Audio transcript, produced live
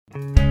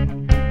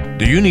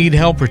Do you need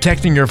help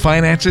protecting your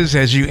finances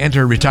as you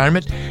enter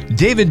retirement?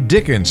 David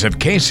Dickens of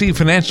KC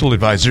Financial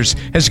Advisors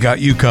has got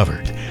you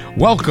covered.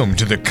 Welcome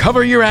to the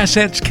Cover Your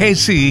Assets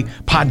KC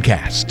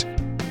podcast.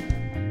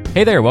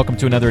 Hey there, welcome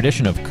to another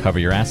edition of Cover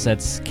Your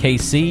Assets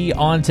KC.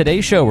 On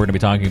today's show, we're going to be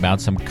talking about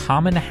some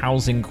common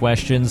housing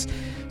questions,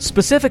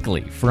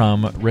 specifically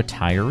from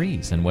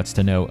retirees, and what's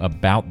to know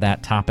about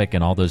that topic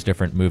and all those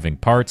different moving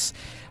parts.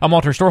 I'm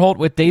Walter Storholt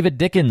with David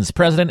Dickens,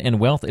 President and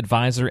Wealth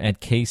Advisor at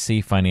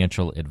KC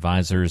Financial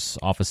Advisors,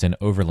 office in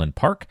Overland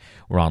Park.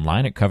 We're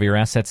online at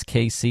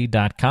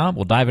coveryourassetskc.com.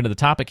 We'll dive into the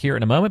topic here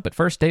in a moment, but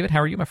first, David, how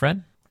are you, my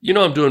friend? You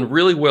know, I'm doing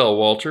really well,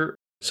 Walter.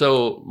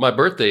 So my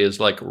birthday is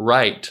like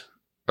right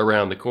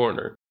around the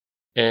corner,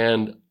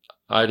 and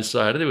I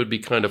decided it would be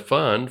kind of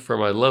fun for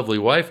my lovely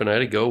wife and I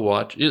to go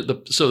watch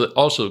it. So that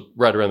also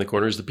right around the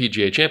corner is the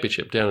PGA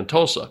Championship down in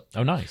Tulsa.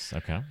 Oh, nice.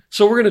 Okay.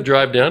 So we're going to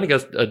drive down. I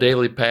got a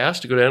daily pass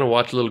to go down and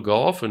watch a little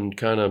golf and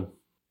kind of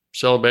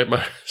celebrate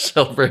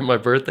my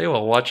birthday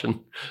while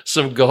watching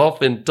some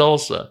golf in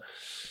Tulsa.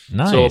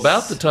 Nice. So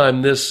about the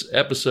time this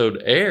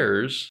episode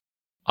airs,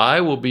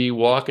 I will be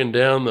walking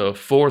down the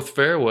fourth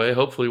fairway,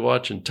 hopefully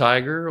watching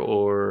Tiger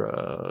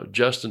or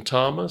Justin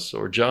Thomas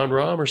or John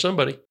Rahm or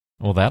somebody.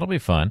 Well, that'll be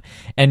fun.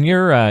 And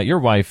your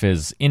wife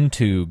is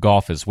into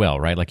golf as well,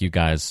 right? Like you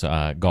guys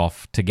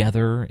golf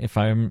together, if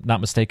I'm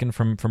not mistaken,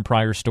 from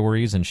prior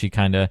stories. And she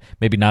kind of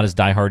maybe not as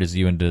diehard as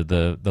you into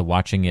the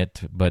watching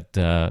it, but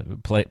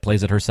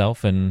plays it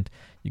herself and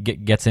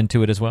gets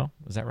into it as well.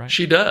 Is that right?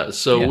 She does.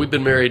 So Yeah. We've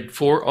been married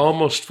for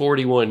almost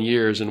 41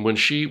 years. And when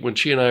she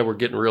and I were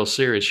getting real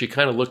serious, she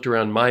kind of looked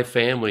around my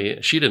family.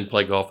 She didn't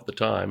play golf at the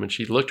time. And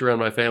she looked around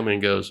my family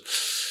and goes,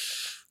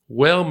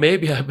 well,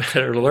 maybe I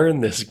better learn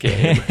this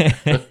game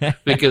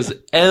because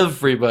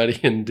everybody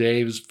in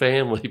Dave's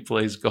family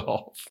plays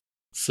golf.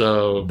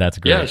 So That's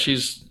great. Yeah,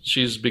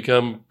 she's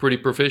become pretty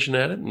proficient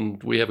at it,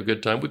 and we have a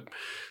good time.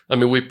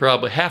 We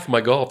probably half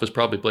my golf is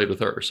probably played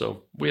with her,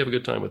 so we have a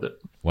good time with it.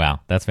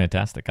 Wow, that's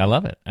fantastic. I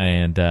love it.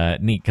 And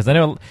neat, because I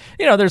know,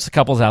 there's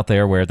couples out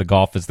there where the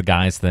golf is the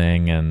guy's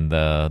thing and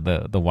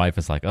the wife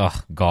is like, oh,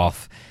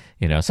 golf.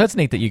 So it's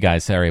neat that you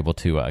guys are able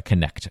to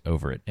connect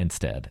over it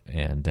instead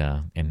and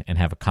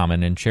have a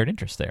common and shared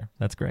interest there.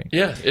 That's great.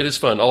 Yeah, it is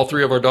fun. All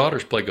three of our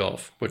daughters play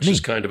golf, which Neat. is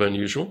kind of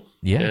unusual.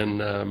 Yeah.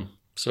 And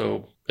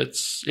so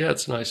it's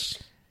nice.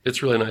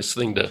 It's a really nice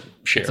thing to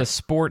share. It's a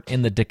sport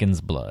in the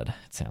Dickens blood,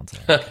 it sounds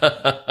like.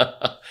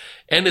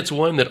 And it's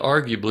one that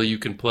arguably you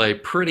can play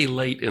pretty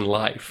late in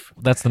life.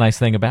 That's the nice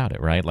thing about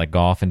it, right? Like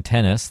golf and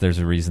tennis, there's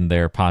a reason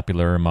they're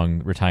popular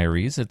among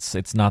retirees.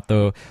 It's not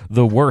the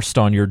worst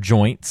on your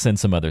joints and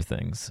some other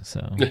things.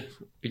 So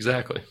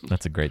Exactly.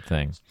 that's a great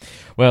thing.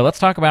 Well, let's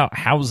talk about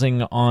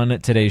housing on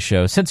today's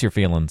show. Since you're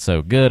feeling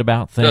so good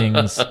about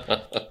things,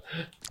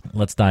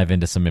 let's dive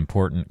into some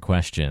important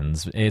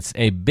questions. It's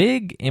a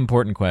big,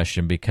 important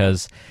question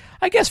because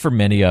I guess for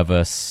many of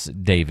us,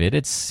 David,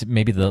 it's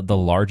maybe the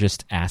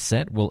largest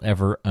asset we'll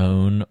ever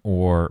own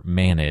or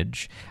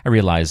manage. I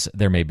realize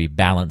there may be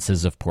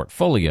balances of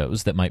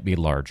portfolios that might be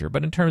larger,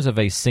 but in terms of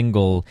a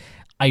single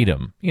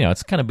item,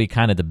 it's going to be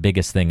kind of the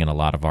biggest thing in a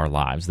lot of our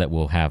lives that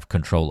we'll have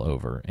control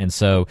over. And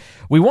so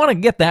we want to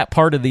get that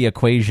part of the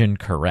equation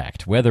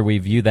correct, whether we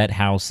view that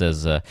house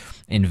as a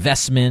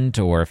investment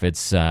or if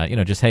it's,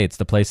 just, hey, it's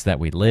the place that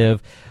we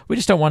live. We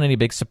just don't want any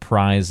big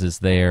surprises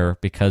there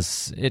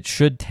because it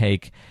should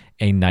take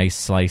a nice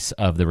slice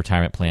of the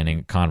retirement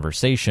planning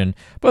conversation,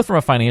 both from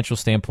a financial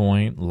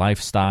standpoint,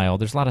 lifestyle.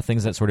 There's a lot of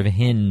things that sort of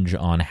hinge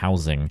on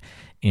housing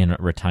in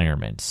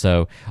retirement.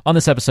 So on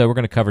this episode, we're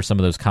going to cover some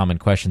of those common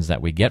questions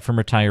that we get from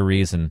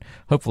retirees and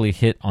hopefully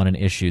hit on an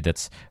issue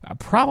that's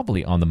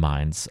probably on the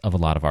minds of a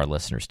lot of our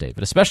listeners,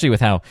 David, especially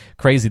with how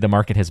crazy the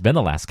market has been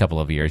the last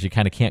couple of years. You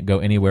kind of can't go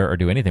anywhere or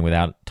do anything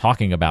without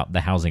talking about the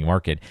housing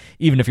market,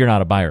 even if you're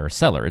not a buyer or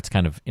seller. It's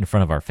kind of in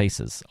front of our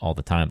faces all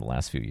the time the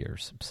last few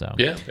years. So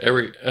Yeah,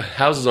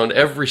 houses on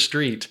every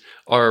street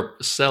are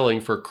selling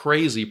for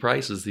crazy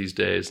prices these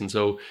days. And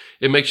so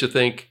it makes you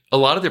think a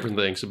lot of different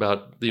things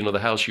about, the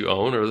house you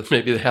own or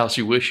maybe the house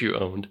you wish you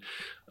owned.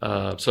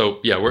 I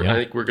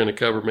think we're going to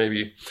cover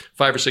maybe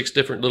 5 or 6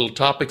 different little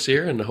topics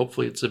here, and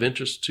hopefully it's of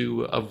interest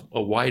to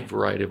a wide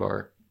variety of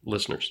our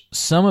listeners.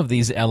 Some of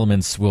these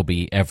elements will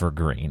be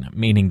evergreen,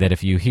 meaning that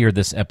if you hear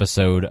this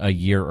episode a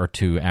year or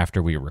two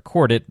after we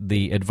record it,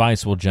 the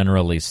advice will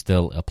generally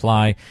still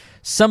apply.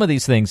 Some of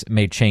these things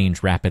may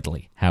change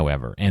rapidly,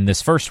 however. And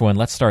this first one,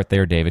 let's start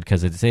there, David,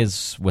 because it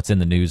is what's in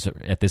the news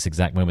at this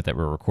exact moment that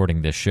we're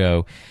recording this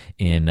show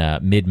in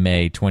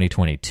mid-May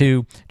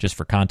 2022, just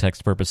for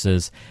context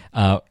purposes.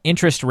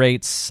 Interest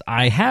rates,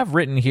 I have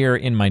written here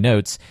in my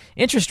notes,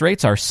 interest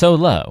rates are so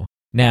low.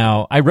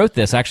 Now, I wrote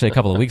this actually a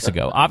couple of weeks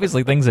ago.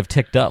 Obviously, things have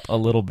ticked up a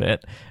little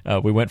bit.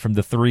 We went from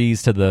the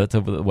 3s to the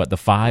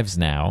 5s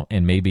now,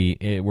 and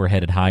maybe we're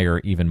headed higher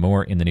even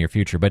more in the near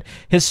future. But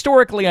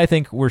historically, I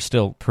think we're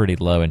still pretty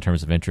low in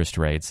terms of interest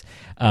rates.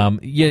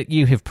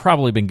 You have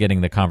probably been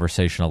getting the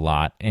conversation a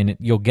lot, and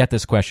you'll get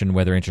this question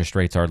whether interest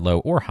rates are low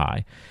or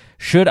high.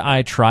 Should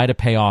I try to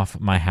pay off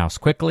my house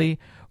quickly,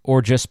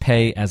 or just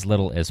pay as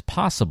little as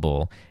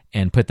possible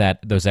and put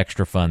those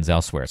extra funds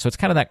elsewhere? So it's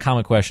kind of that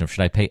common question of,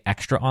 should I pay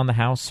extra on the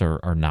house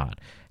or not?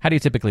 How do you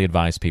typically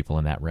advise people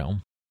in that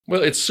realm?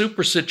 Well, it's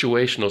super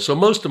situational. So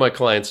most of my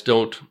clients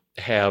don't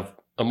have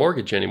a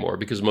mortgage anymore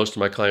because most of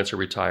my clients are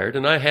retired.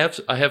 And I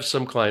have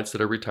some clients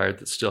that are retired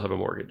that still have a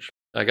mortgage.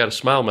 I got a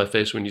smile on my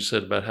face when you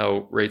said about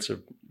how rates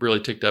have really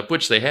ticked up,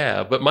 which they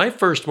have. But my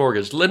first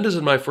mortgage, Linda's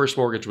and my first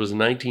mortgage was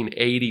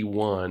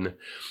 1981,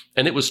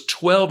 and it was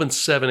 12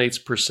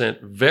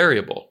 7/8%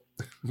 variable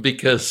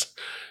because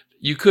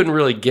you couldn't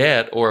really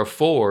get or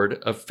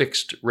afford a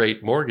fixed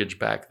rate mortgage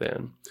back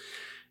then.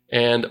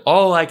 And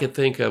all I could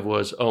think of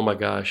was, oh my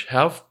gosh,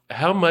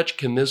 how much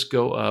can this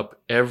go up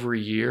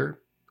every year?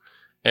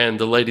 And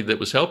the lady that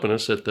was helping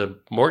us at the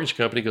mortgage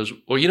company goes,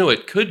 well,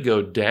 it could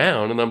go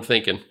down. And I'm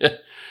thinking,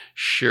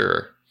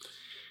 sure.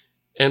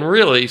 And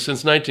really,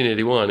 since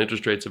 1981,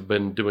 interest rates have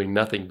been doing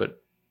nothing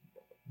but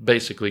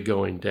basically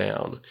going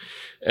down.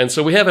 And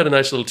so we have had a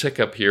nice little tick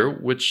up here,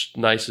 which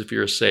nice if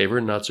you're a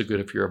saver, not so good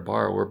if you're a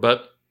borrower.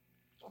 But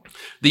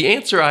the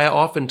answer I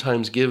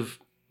oftentimes give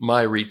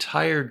my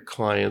retired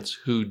clients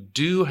who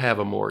do have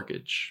a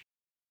mortgage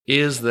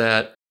is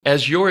that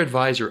as your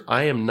advisor,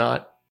 I am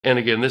not, and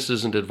again, this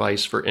isn't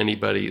advice for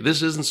anybody.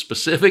 This isn't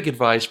specific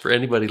advice for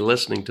anybody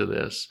listening to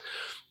this,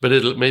 but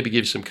it'll maybe give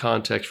you some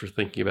context for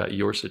thinking about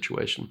your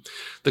situation.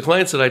 The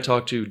clients that I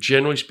talk to,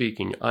 generally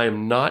speaking, I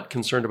am not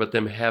concerned about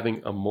them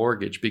having a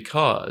mortgage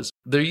because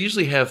they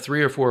usually have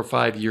 3 or 4 or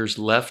 5 years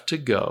left to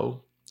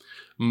go.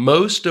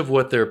 Most of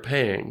what they're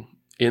paying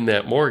in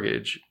that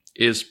mortgage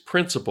is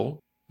principal.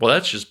 Well,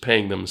 that's just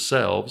paying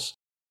themselves,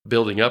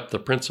 building up the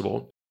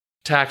principal,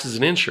 taxes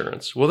and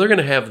insurance. Well, they're going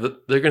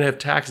to have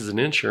taxes and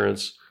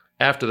insurance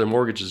after their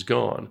mortgage is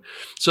gone.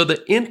 So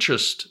the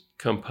interest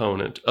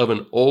component of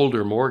an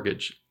older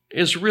mortgage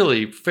is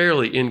really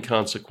fairly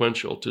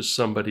inconsequential to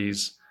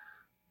somebody's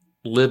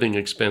living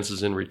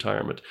expenses in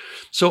retirement.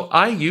 So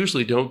I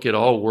usually don't get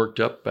all worked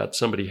up about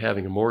somebody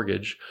having a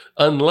mortgage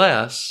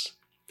unless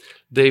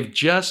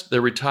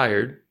they're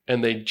retired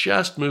and they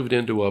just moved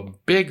into a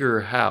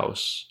bigger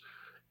house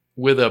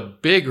with a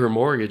bigger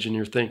mortgage, and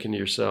you're thinking to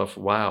yourself,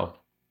 wow,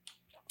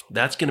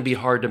 that's going to be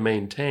hard to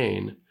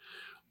maintain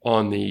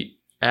on the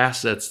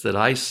assets that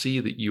I see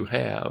that you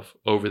have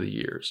over the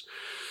years.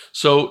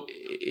 So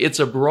it's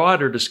a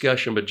broader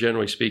discussion, but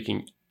generally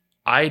speaking,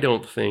 I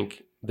don't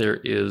think there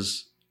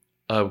is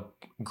a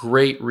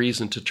great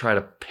reason to try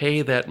to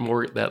pay that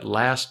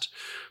last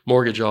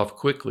mortgage off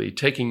quickly,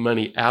 taking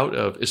money out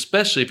of,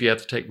 especially if you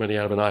have to take money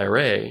out of an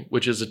IRA,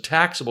 which is a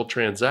taxable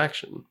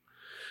transaction,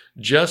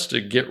 just to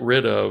get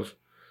rid of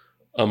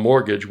a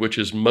mortgage, which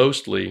is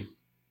mostly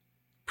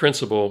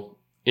principal,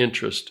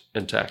 interest,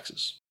 and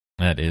taxes.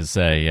 That is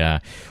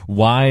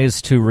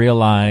wise to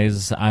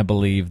realize. I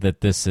believe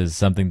that this is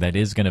something that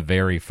is going to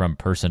vary from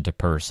person to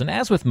person.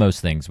 As with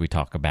most things we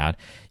talk about,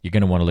 you're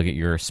going to want to look at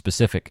your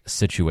specific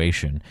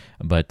situation,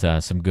 but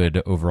some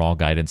good overall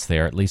guidance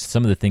there, at least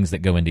some of the things that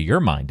go into your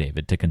mind,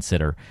 David, to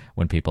consider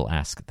when people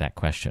ask that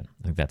question.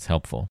 I think that's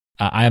helpful.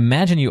 I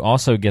imagine you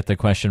also get the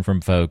question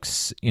from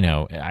folks,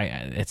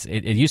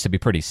 it used to be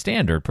pretty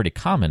standard, pretty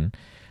common.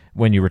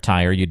 When you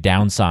retire, you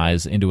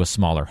downsize into a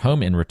smaller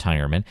home in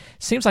retirement.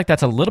 Seems like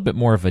that's a little bit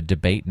more of a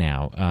debate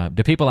now.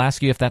 Do people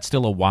ask you if that's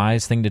still a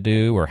wise thing to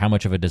do, or how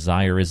much of a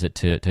desire is it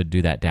to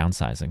do that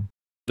downsizing?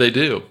 They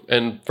do.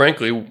 And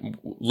frankly,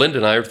 Linda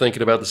and I are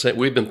thinking about the same.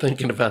 We've been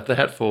thinking about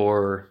that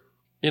for,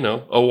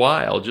 a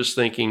while, just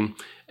thinking,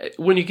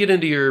 when you get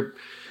into your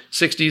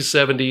 60s,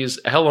 70s,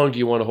 how long do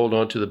you want to hold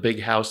on to the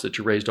big house that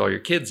you raised all your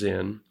kids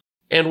in?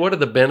 And what are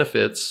the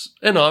benefits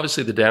and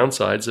obviously the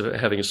downsides of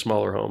having a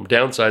smaller home?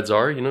 Downsides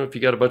are, if you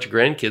got a bunch of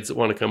grandkids that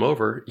want to come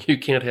over, you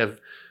can't have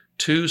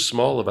too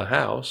small of a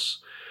house.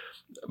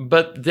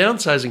 But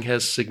downsizing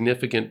has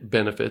significant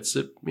benefits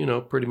that,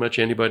 pretty much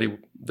anybody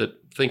that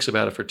thinks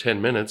about it for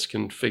 10 minutes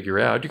can figure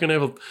out. You're going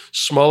to have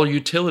smaller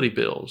utility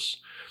bills.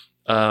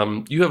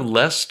 You have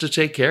less to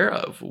take care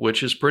of,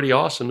 which is pretty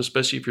awesome,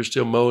 especially if you're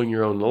still mowing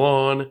your own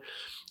lawn.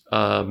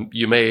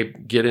 You may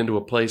get into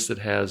a place that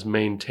has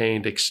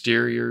maintained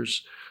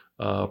exteriors,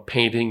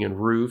 painting and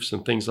roofs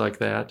and things like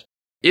that.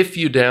 If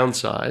you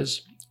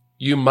downsize,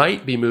 you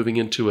might be moving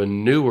into a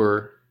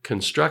newer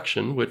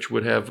construction, which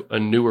would have a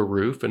newer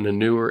roof and a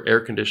newer air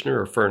conditioner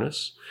or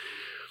furnace.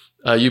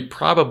 You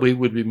probably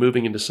would be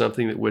moving into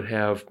something that would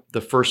have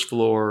the first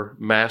floor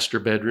master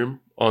bedroom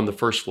on the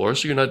first floor,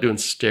 so you're not doing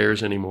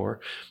stairs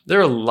anymore. There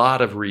are a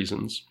lot of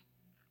reasons,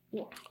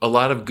 a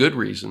lot of good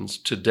reasons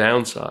to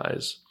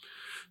downsize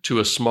to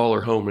a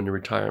smaller home in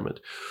retirement.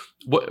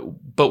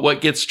 But what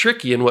gets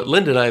tricky, and what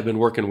Linda and I have been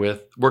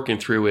working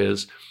through,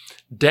 is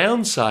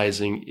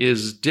downsizing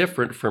is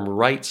different from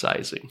right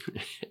sizing.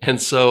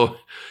 And so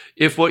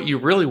if what you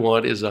really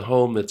want is a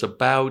home that's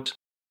about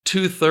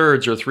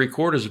 2/3 or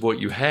 3/4 of what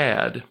you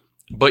had,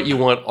 but you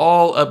want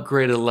all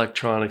upgraded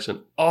electronics and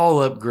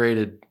all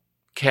upgraded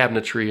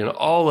cabinetry and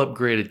all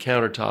upgraded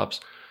countertops,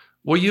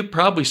 well, you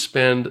probably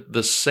spend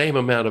the same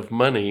amount of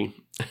money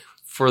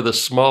for the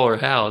smaller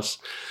house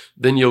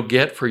than you'll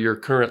get for your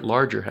current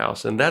larger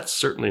house. And that's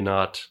certainly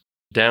not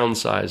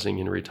downsizing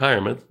in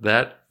retirement.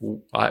 That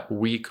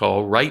we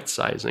call right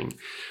sizing.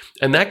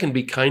 And that can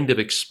be kind of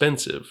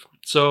expensive.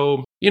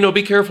 So,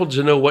 be careful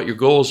to know what your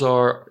goals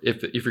are.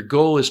 If your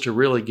goal is to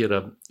really get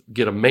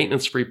a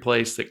maintenance-free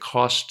place that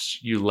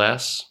costs you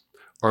less,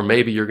 or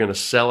maybe you're going to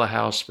sell a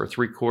house for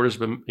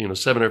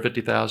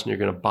 $750,000, you're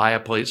going to buy a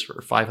place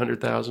for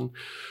 $500,000.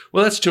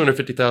 Well, that's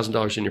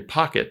 $250,000 in your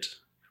pocket.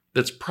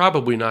 That's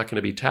probably not going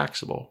to be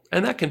taxable.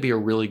 And that can be a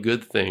really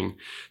good thing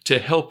to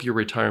help your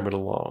retirement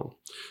along.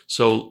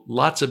 So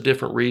lots of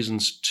different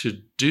reasons to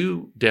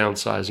do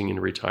downsizing in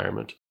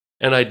retirement.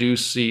 And I do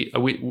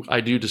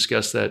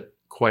discuss that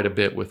quite a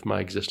bit with my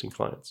existing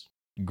clients.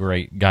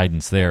 Great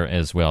guidance there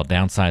as well.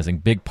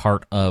 Downsizing, big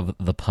part of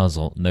the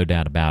puzzle, no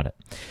doubt about it.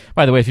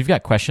 By the way, if you've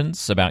got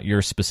questions about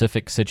your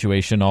specific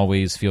situation,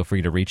 always feel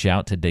free to reach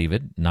out to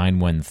David.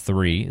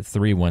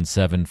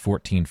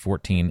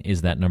 913-317-1414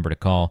 is that number to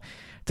call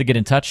to get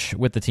in touch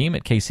with the team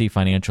at KC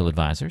Financial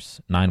Advisors.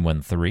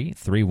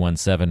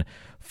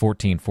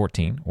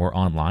 913-317-1414 or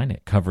online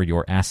at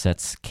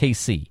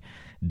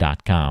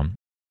coveryourassetskc.com.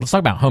 Let's talk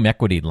about home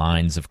equity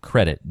lines of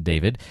credit,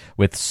 David.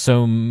 With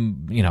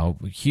some,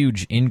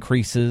 huge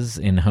increases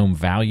in home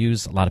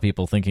values, a lot of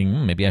people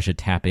thinking maybe I should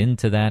tap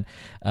into that,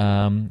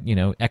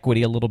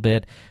 equity a little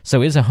bit.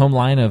 So is a home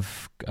line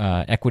of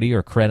equity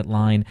or credit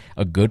line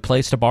a good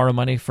place to borrow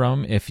money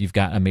from if you've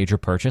got a major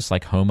purchase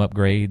like home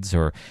upgrades,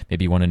 or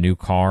maybe you want a new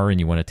car and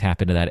you want to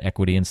tap into that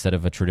equity instead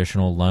of a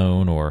traditional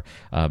loan, or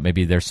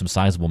maybe there's some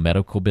sizable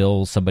medical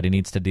bills somebody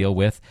needs to deal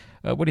with?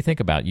 What do you think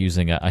about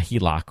using a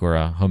HELOC or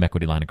a home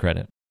equity line of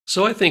credit?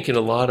 So I think in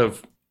a lot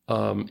of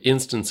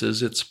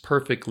instances, it's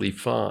perfectly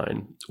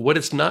fine. What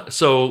it's not,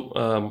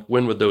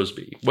 when would those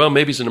be? Well,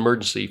 maybe it's an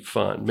emergency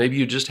fund. Maybe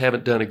you just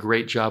haven't done a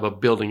great job of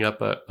building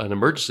up an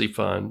emergency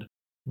fund,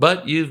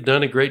 but you've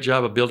done a great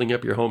job of building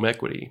up your home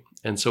equity.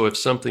 And so if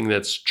something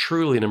that's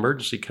truly an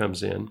emergency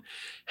comes in,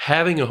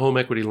 having a home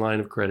equity line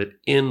of credit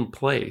in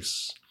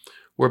place,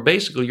 where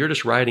basically you're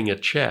just writing a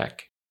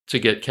check to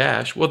get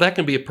cash, well, that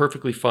can be a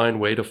perfectly fine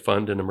way to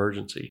fund an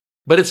emergency.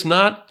 But it's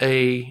not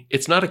a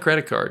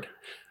credit card,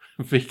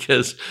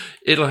 because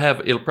it'll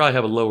probably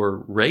have a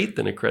lower rate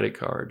than a credit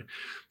card.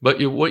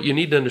 But what you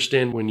need to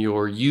understand when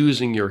you're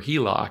using your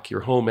HELOC, your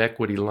home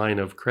equity line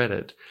of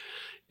credit,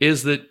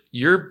 is that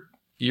you're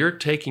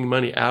taking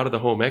money out of the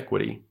home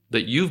equity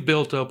that you've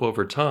built up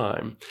over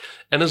time.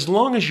 And as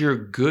long as you're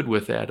good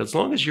with that, as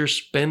long as you're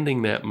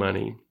spending that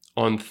money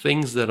on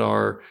things that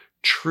are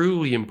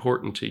truly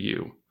important to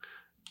you,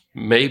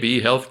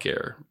 maybe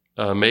healthcare,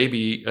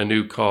 maybe a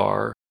new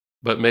car,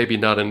 but maybe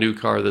not a new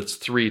car that's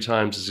 3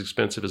 times as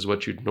expensive as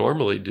what you'd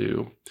normally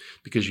do,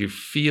 because you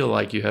feel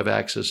like you have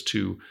access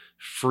to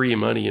free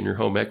money in your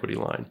home equity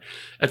line.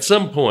 At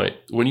some point,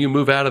 when you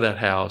move out of that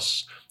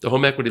house, the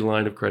home equity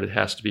line of credit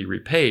has to be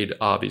repaid,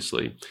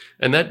 obviously,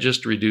 and that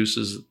just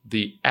reduces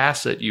the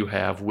asset you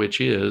have,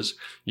 which is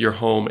your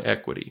home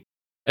equity.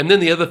 And then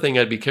the other thing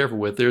I'd be careful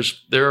with, there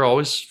are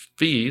always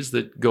fees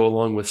that go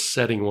along with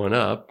setting one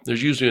up.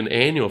 There's usually an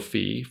annual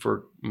fee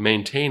for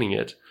maintaining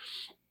it.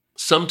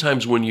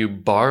 Sometimes when you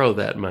borrow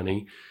that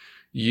money,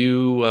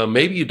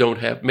 maybe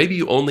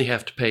you only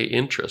have to pay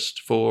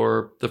interest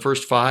for the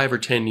first 5 or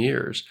 10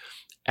 years,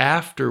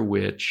 after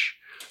which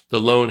the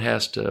loan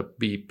has to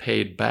be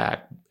paid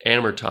back,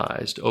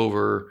 amortized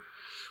over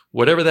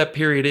whatever that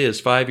period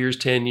is, 5 years,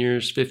 10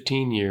 years,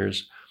 15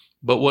 years.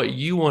 But what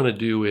you want to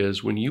do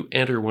is, when you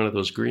enter one of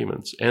those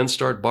agreements and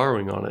start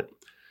borrowing on it,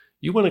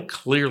 you want to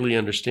clearly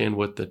understand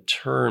what the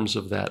terms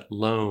of that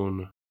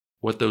loan,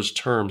 what those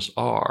terms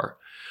are.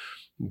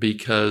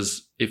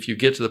 Because if you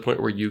get to the point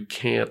where you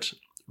can't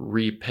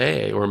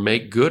repay or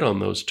make good on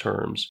those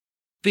terms,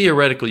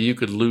 theoretically you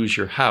could lose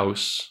your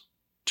house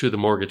to the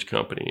mortgage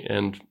company,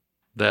 and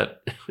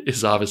that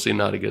is obviously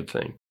not a good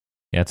thing.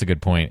 Yeah, that's a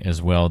good point as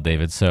well,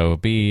 David. So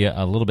be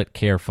a little bit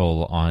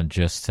careful on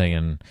just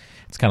saying,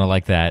 it's kind of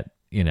like that,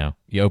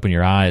 you open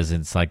your eyes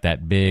and it's like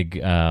that big,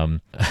 a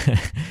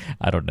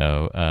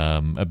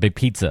big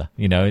pizza,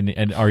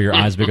 and are your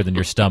eyes bigger than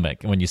your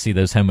stomach when you see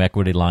those home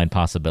equity line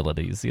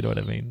possibilities? You know what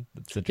I mean?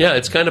 Yeah,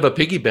 it's kind of a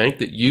piggy bank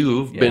that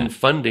you've been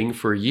funding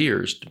for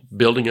years,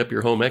 building up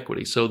your home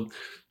equity. So,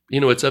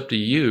 it's up to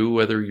you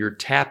whether you're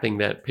tapping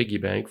that piggy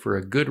bank for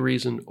a good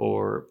reason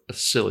or a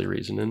silly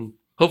reason. And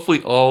hopefully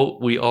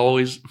we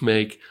always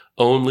make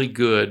only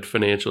good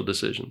financial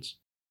decisions.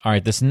 All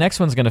right, this next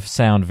one's going to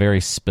sound very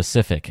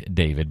specific,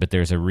 David, but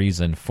there's a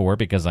reason for it,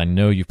 because I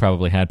know you've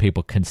probably had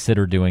people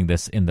consider doing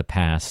this in the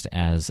past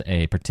as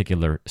a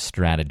particular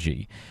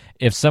strategy.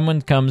 If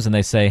someone comes and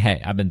they say,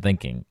 hey, I've been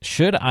thinking,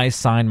 should I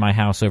sign my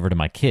house over to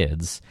my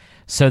kids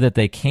so that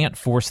they can't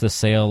force the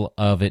sale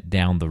of it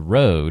down the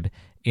road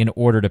in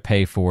order to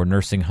pay for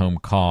nursing home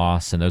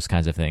costs and those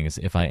kinds of things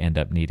if I end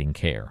up needing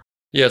care?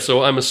 Yeah,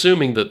 so I'm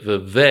assuming that the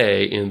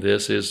they in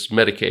this is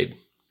Medicaid.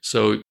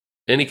 So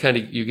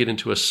you get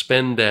into a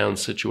spend down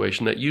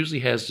situation that usually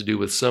has to do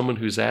with someone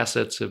whose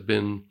assets have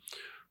been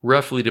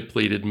roughly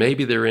depleted.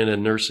 Maybe they're in a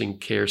nursing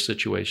care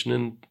situation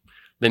and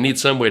they need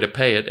some way to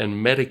pay it,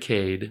 and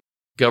Medicaid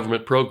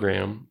government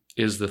program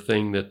is the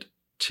thing that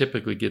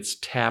typically gets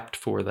tapped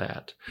for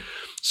that.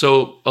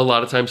 So a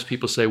lot of times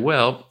people say,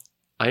 well,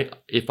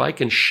 if I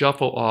can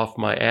shuffle off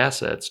my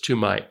assets to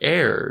my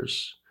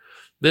heirs,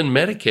 then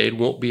Medicaid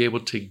won't be able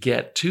to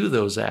get to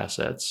those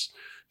assets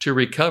to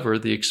recover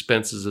the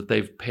expenses that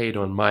they've paid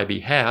on my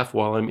behalf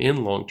while I'm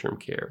in long-term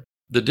care.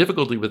 The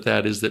difficulty with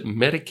that is that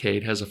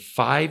Medicaid has a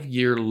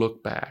 5-year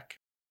look back.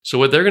 So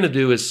what they're going to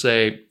do is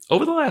say,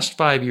 over the last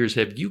 5 years,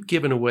 have you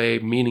given away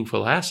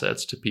meaningful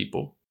assets to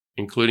people,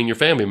 including your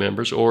family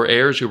members or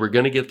heirs who were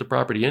going to get the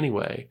property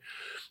anyway?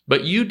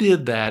 But you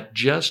did that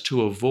just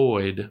to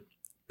avoid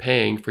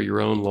paying for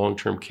your own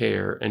long-term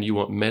care, and you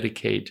want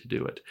Medicaid to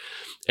do it.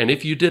 And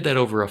if you did that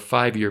over a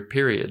 5-year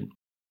period,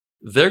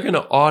 they're going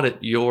to audit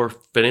your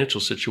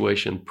financial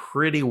situation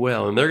pretty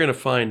well, and they're going to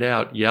find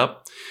out,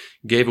 yep,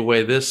 gave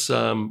away this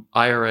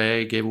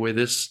IRA, gave away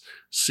this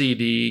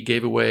CD,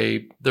 gave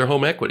away their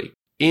home equity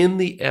in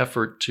the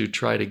effort to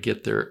try to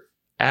get their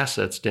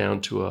assets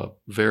down to a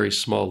very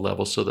small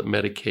level so that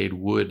Medicaid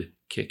would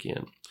kick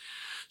in.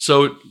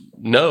 So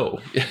no,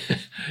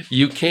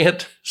 you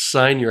can't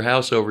sign your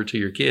house over to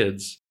your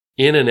kids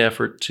in an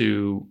effort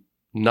to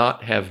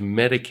not have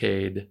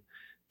Medicaid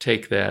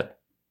take that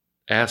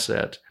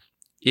asset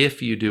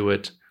if you do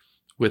it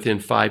within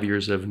 5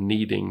 years of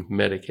needing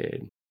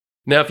Medicaid.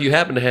 Now, if you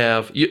happen to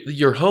have,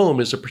 your home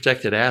is a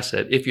protected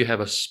asset if you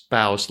have a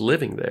spouse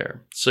living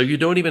there. So you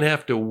don't even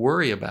have to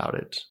worry about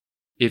it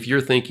if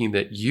you're thinking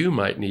that you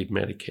might need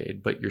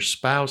Medicaid, but your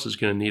spouse is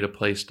going to need a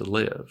place to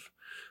live.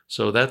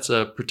 So that's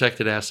a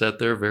protected asset.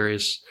 There are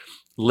various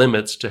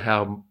limits to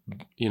how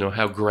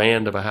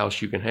grand of a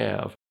house you can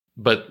have.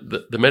 But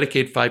the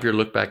Medicaid 5-year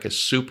look back is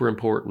super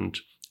important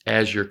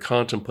as you're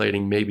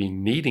contemplating maybe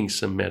needing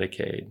some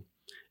Medicaid.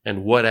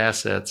 And what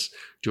assets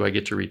do I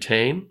get to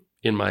retain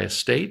in my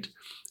estate?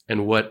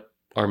 And what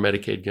are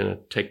Medicaid going to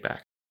take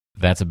back?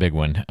 That's a big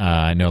one.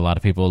 I know a lot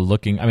of people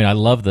I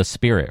love the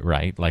spirit,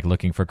 right? Like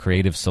looking for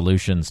creative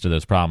solutions to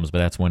those problems, but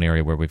that's one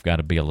area where we've got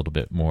to be a little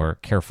bit more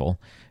careful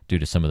due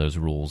to some of those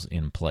rules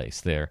in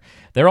place. They're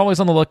always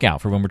on the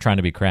lookout for when we're trying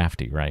to be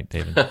crafty, right,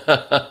 David?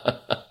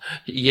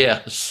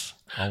 Yes.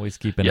 Always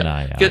keeping an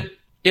eye out.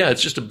 Yeah,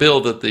 it's just a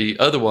bill that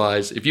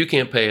otherwise, if you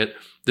can't pay it,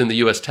 then the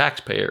U.S.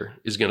 taxpayer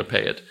is going to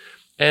pay it.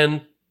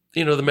 And,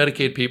 the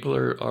Medicaid people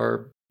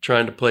are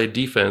trying to play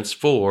defense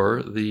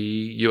for the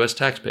U.S.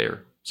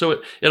 taxpayer.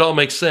 So it all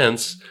makes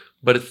sense,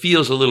 but it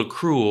feels a little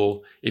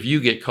cruel if you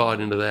get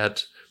caught into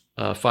that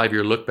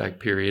 5-year look-back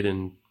period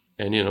and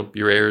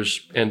your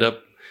heirs end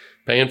up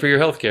paying for your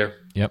health care.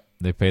 Yep,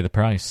 they pay the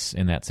price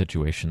in that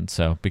situation,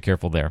 so be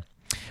careful there.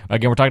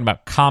 Again, we're talking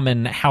about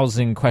common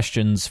housing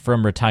questions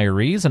from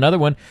retirees. Another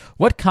one,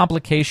 what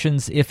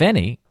complications, if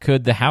any,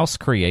 could the house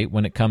create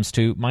when it comes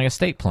to my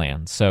estate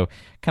plan? So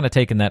kind of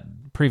taking that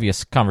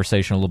previous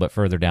conversation a little bit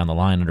further down the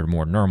line under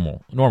more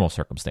normal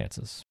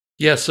circumstances.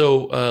 Yeah,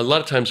 so a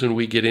lot of times when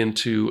we get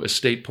into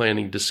estate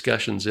planning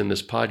discussions in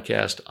this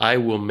podcast, I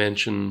will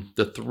mention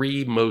the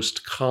 3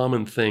 most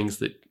common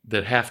things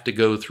that have to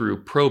go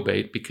through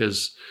probate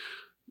because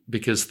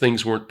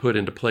things weren't put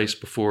into place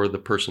before the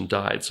person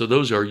died. So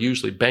those are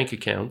usually bank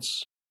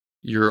accounts,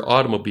 your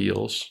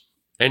automobiles,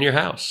 and your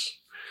house.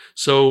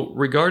 So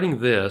regarding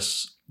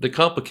this, the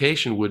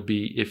complication would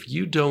be if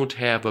you don't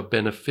have a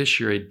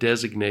beneficiary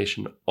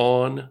designation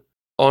on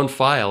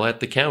file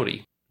at the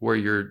county where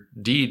your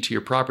deed to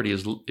your property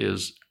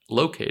is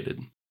located,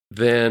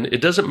 then it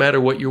doesn't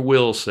matter what your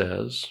will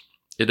says.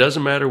 It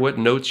doesn't matter what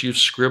notes you've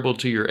scribbled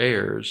to your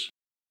heirs.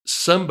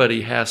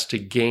 Somebody has to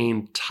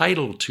gain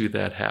title to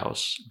that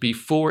house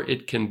before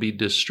it can be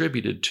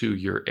distributed to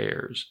your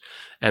heirs.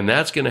 And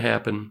that's going to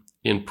happen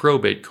in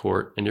probate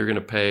court, and you're going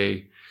to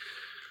pay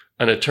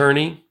an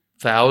attorney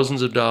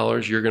thousands of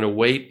dollars. You're going to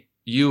wait,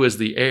 you as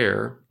the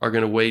heir are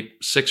going to wait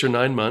 6 or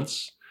 9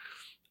 months,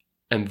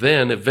 and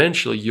then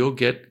eventually you'll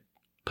get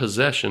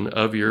possession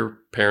of your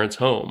parents'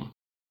 home.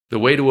 The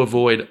way to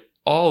avoid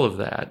all of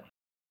that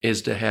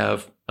is to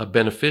have a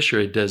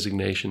beneficiary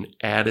designation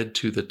added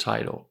to the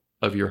title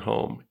of your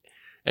home.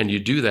 And you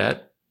do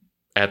that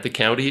at the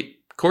county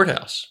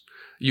courthouse.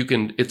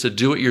 It's a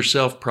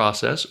do-it-yourself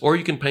process, or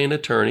you can pay an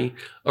attorney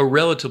a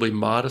relatively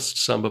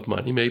modest sum of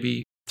money,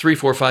 maybe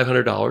 $300,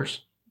 $400, $500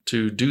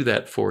 to do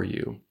that for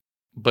you.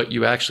 But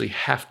you actually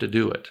have to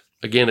do it.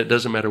 Again, it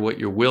doesn't matter what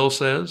your will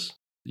says.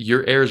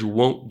 Your heirs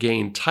won't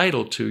gain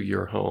title to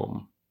your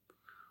home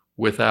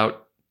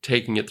without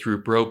taking it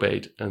through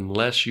probate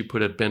unless you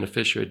put a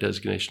beneficiary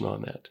designation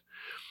on that.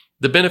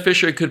 The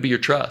beneficiary could be your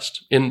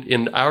trust.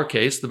 In our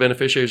case, the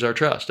beneficiary is our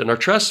trust, and our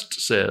trust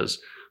says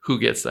who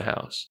gets the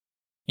house.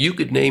 You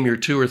could name your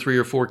 2 or 3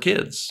 or 4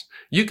 kids.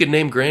 You could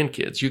name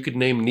grandkids. You could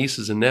name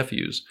nieces and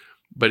nephews.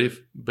 But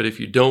if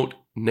you don't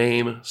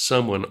name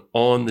someone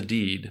on the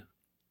deed,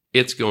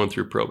 it's going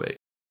through probate.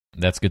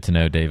 That's good to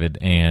know, David.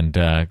 And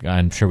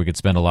I'm sure we could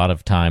spend a lot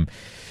of time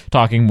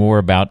talking more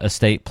about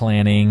estate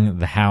planning,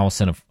 the house,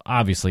 and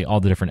obviously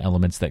all the different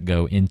elements that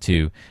go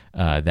into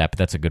that. But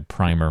that's a good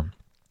primer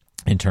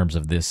in terms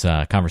of this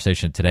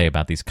conversation today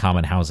about these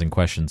common housing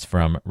questions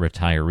from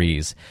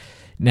retirees.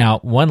 Now,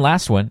 one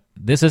last one.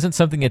 This isn't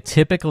something you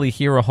typically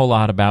hear a whole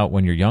lot about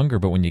when you're younger,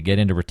 but when you get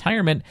into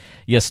retirement,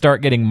 you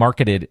start getting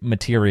marketed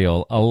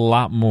material a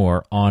lot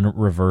more on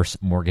reverse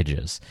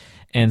mortgages.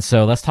 And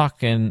so let's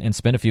talk and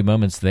spend a few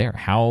moments there.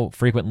 How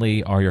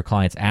frequently are your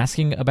clients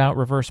asking about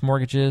reverse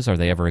mortgages? Are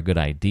they ever a good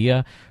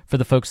idea for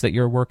the folks that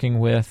you're working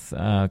with?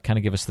 Kind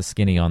of give us the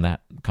skinny on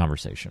that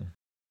conversation.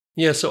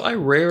 Yeah, so I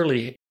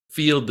rarely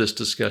field this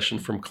discussion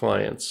from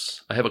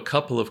clients. I have a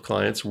couple of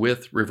clients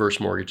with reverse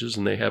mortgages,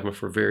 and they have them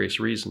for various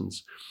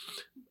reasons.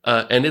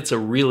 And it's a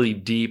really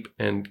deep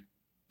and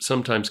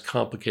sometimes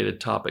complicated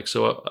topic.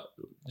 So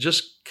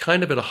just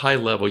kind of at a high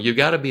level, you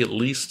got to be at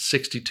least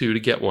 62 to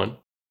get one.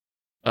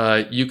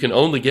 You can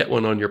only get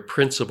one on your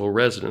principal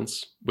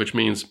residence, which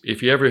means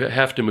if you ever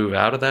have to move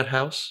out of that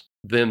house,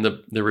 then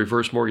the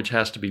reverse mortgage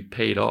has to be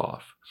paid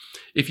off.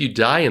 If you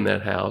die in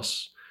that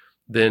house,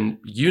 then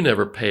you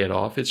never pay it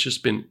off. It's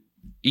just been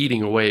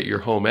eating away at your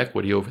home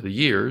equity over the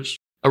years.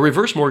 A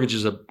reverse mortgage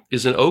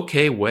is an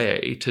okay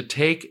way to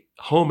take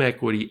home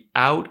equity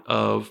out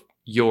of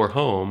your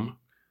home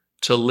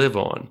to live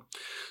on.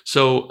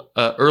 So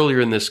earlier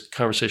in this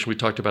conversation, we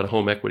talked about a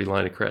home equity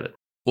line of credit.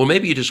 Well,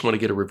 maybe you just want to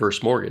get a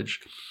reverse mortgage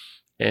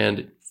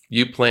and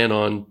you plan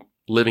on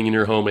living in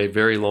your home a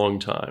very long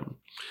time.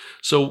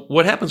 So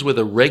what happens with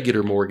a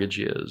regular mortgage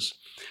is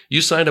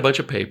you sign a bunch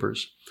of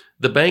papers.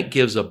 The bank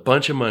gives a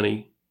bunch of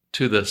money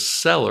to the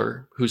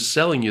seller who's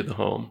selling you the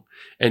home,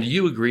 and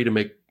you agree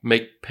to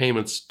make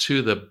payments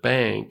to the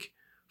bank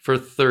for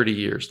 30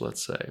 years,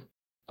 let's say.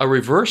 A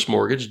reverse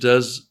mortgage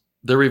does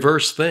the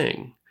reverse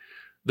thing.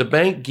 The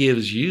bank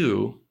gives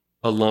you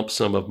a lump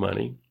sum of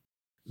money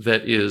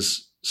that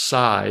is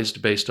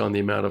sized based on the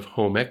amount of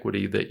home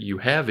equity that you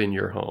have in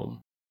your home.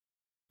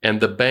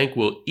 And the bank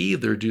will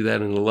either do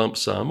that in a lump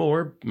sum,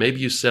 or maybe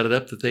you set it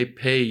up that they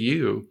pay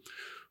you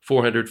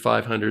 $400,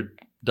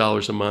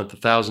 $500 a month,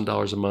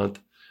 $1,000 a month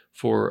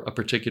for a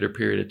particular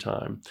period of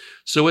time.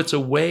 So it's a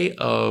way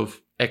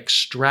of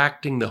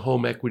extracting the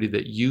home equity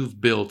that you've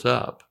built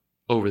up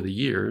over the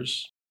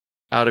years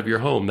out of your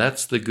home.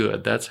 That's the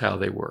good. That's how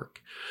they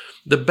work.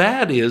 The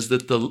bad is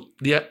that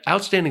the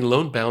outstanding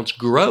loan balance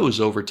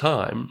grows over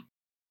time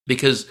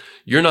because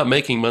you're not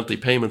making monthly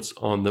payments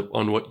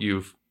on what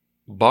you've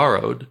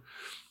borrowed.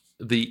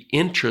 The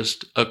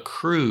interest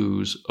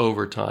accrues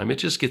over time. It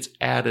just gets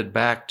added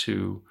back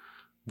to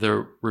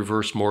the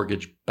reverse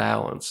mortgage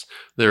balance.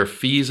 There are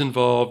fees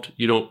involved.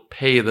 You don't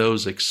pay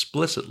those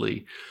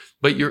explicitly,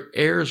 but your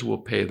heirs will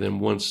pay them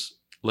once,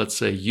 let's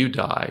say, you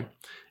die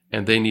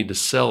and they need to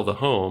sell the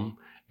home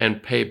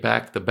and pay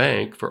back the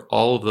bank for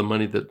all of the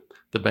money that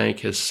the bank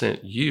has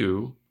sent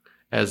you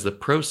as the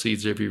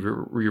proceeds of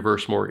your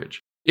reverse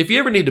mortgage. If you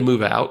ever need to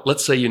move out,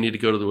 let's say you need to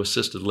go to the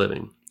assisted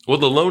living, well,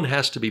 the loan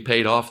has to be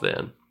paid off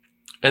then.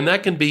 And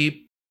that can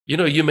be,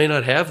 you may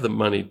not have the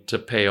money to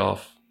pay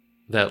off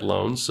that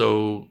loan,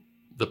 so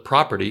the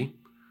property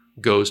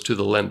goes to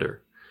the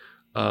lender.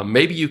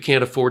 Maybe you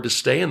can't afford to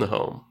stay in the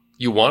home.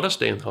 You want to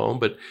stay in the home,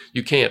 but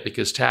you can't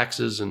because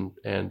taxes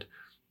and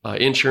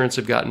insurance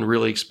have gotten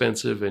really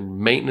expensive, and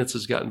maintenance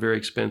has gotten very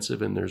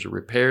expensive, and there's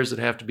repairs that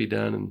have to be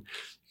done, and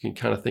you can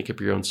kind of think up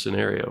your own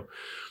scenario.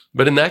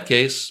 But in that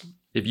case,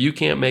 if you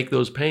can't make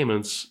those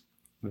payments,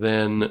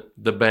 then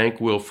the bank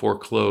will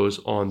foreclose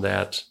on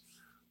that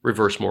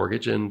reverse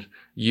mortgage, and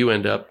you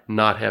end up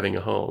not having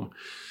a home.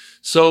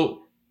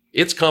 So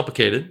it's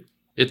complicated.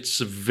 It's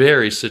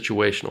very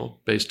situational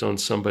based on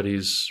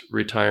somebody's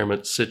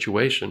retirement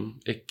situation.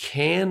 It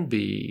can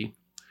be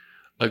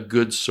a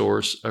good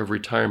source of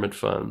retirement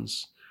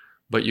funds,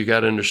 but you got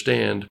to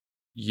understand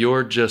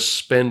you're just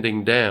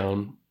spending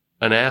down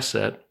an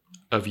asset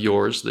of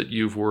yours that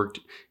you've worked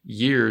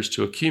years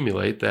to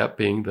accumulate, that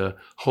being the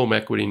home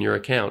equity in your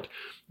account,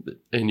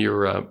 in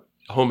your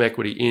home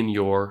equity in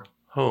your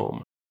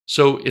home.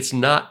 So it's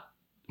not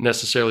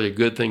necessarily a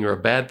good thing or a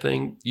bad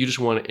thing. You just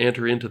want to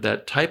enter into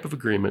that type of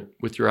agreement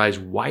with your eyes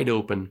wide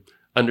open,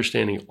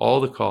 understanding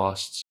all the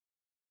costs,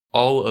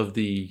 all of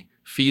the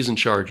fees and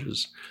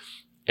charges,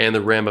 and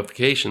the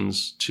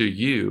ramifications to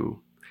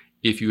you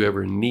if you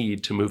ever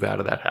need to move out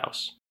of that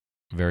house.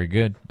 Very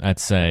good.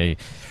 That's a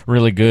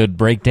really good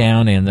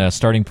breakdown and a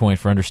starting point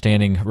for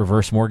understanding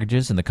reverse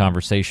mortgages and the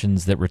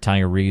conversations that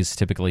retirees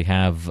typically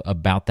have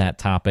about that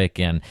topic.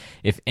 And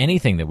if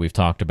anything that we've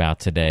talked about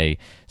today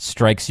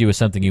strikes you as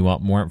something you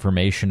want more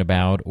information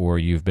about, or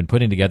you've been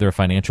putting together a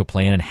financial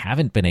plan and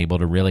haven't been able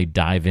to really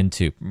dive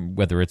into,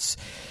 whether it's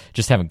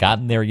just haven't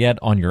gotten there yet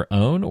on your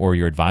own, or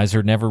your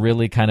advisor never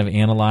really kind of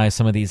analyzed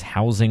some of these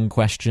housing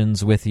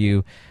questions with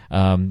you,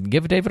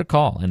 give David a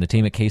call, and the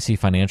team at KC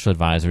Financial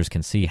Advisors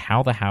can see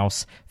how the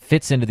house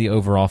fits into the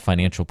overall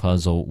financial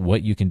puzzle,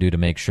 what you can do to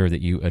make sure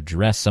that you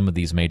address some of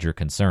these major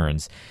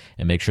concerns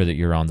and make sure that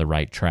you're on the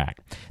right track.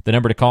 The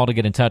number to call to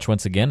get in touch,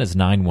 once again, is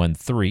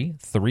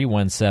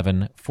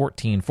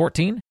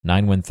 913-317-1414,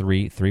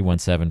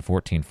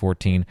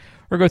 913-317-1414,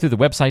 or go through the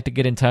website to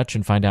get in touch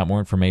and find out more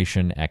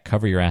information at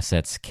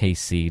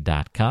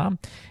coveryourassetskc.com,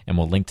 and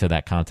we'll link to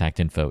that contact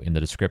info in the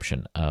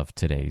description of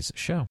today's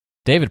show.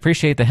 David,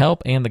 appreciate the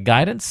help and the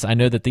guidance. I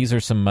know that these are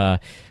some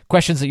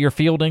questions that you're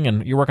fielding,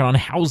 and you're working on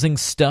housing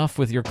stuff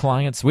with your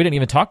clients. We didn't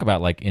even talk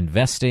about like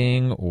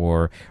investing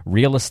or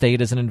real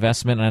estate as an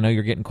investment, and I know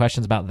you're getting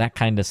questions about that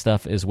kind of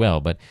stuff as well.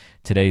 But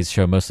today's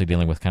show mostly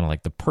dealing with kind of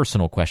like the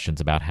personal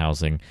questions about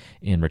housing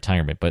in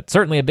retirement, but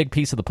certainly a big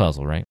piece of the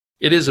puzzle, right?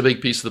 It is a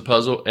big piece of the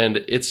puzzle, and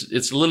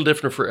it's a little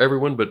different for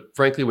everyone. But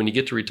frankly, when you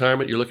get to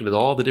retirement, you're looking at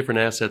all the different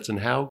assets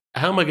and how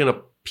am I going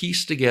to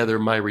piece together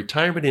my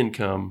retirement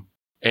income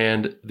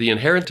and the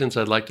inheritance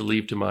I'd like to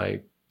leave to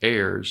my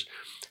heirs.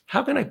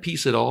 How can I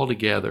piece it all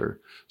together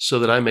so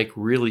that I make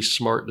really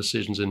smart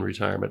decisions in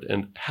retirement?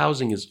 And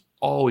housing is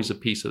always a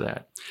piece of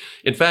that.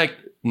 In fact,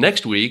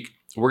 next week,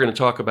 we're going to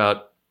talk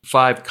about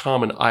 5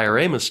 common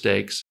IRA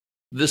mistakes.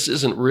 This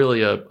isn't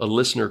really a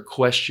listener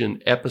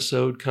question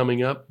episode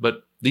coming up,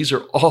 but these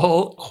are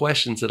all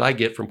questions that I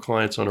get from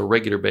clients on a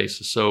regular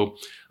basis. So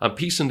I'm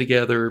piecing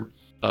together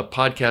a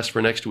podcast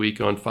for next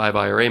week on 5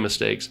 IRA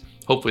mistakes.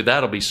 Hopefully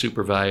that'll be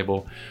super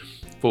valuable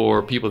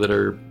for people that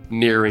are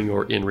nearing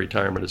or in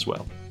retirement as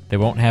well. They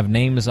won't have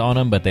names on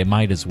them, but they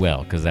might as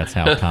well, because that's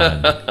how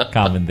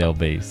common they'll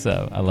be.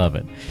 So I love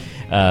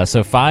it.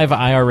 So 5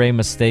 IRA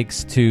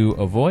mistakes to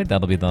avoid.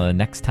 That'll be the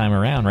next time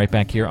around, right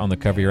back here on the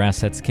Cover Your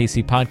Assets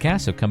KC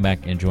podcast. So come back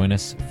and join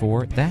us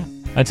for that.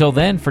 Until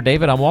then, for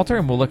David, I'm Walter,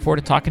 and we'll look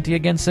forward to talking to you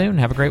again soon.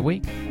 Have a great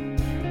week.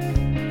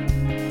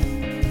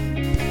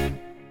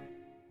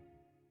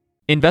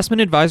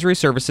 Investment advisory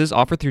services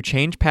offered through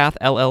ChangePath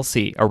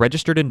LLC, a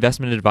registered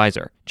investment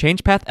advisor.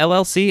 ChangePath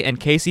LLC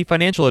and KC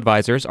Financial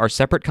Advisors are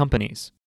separate companies.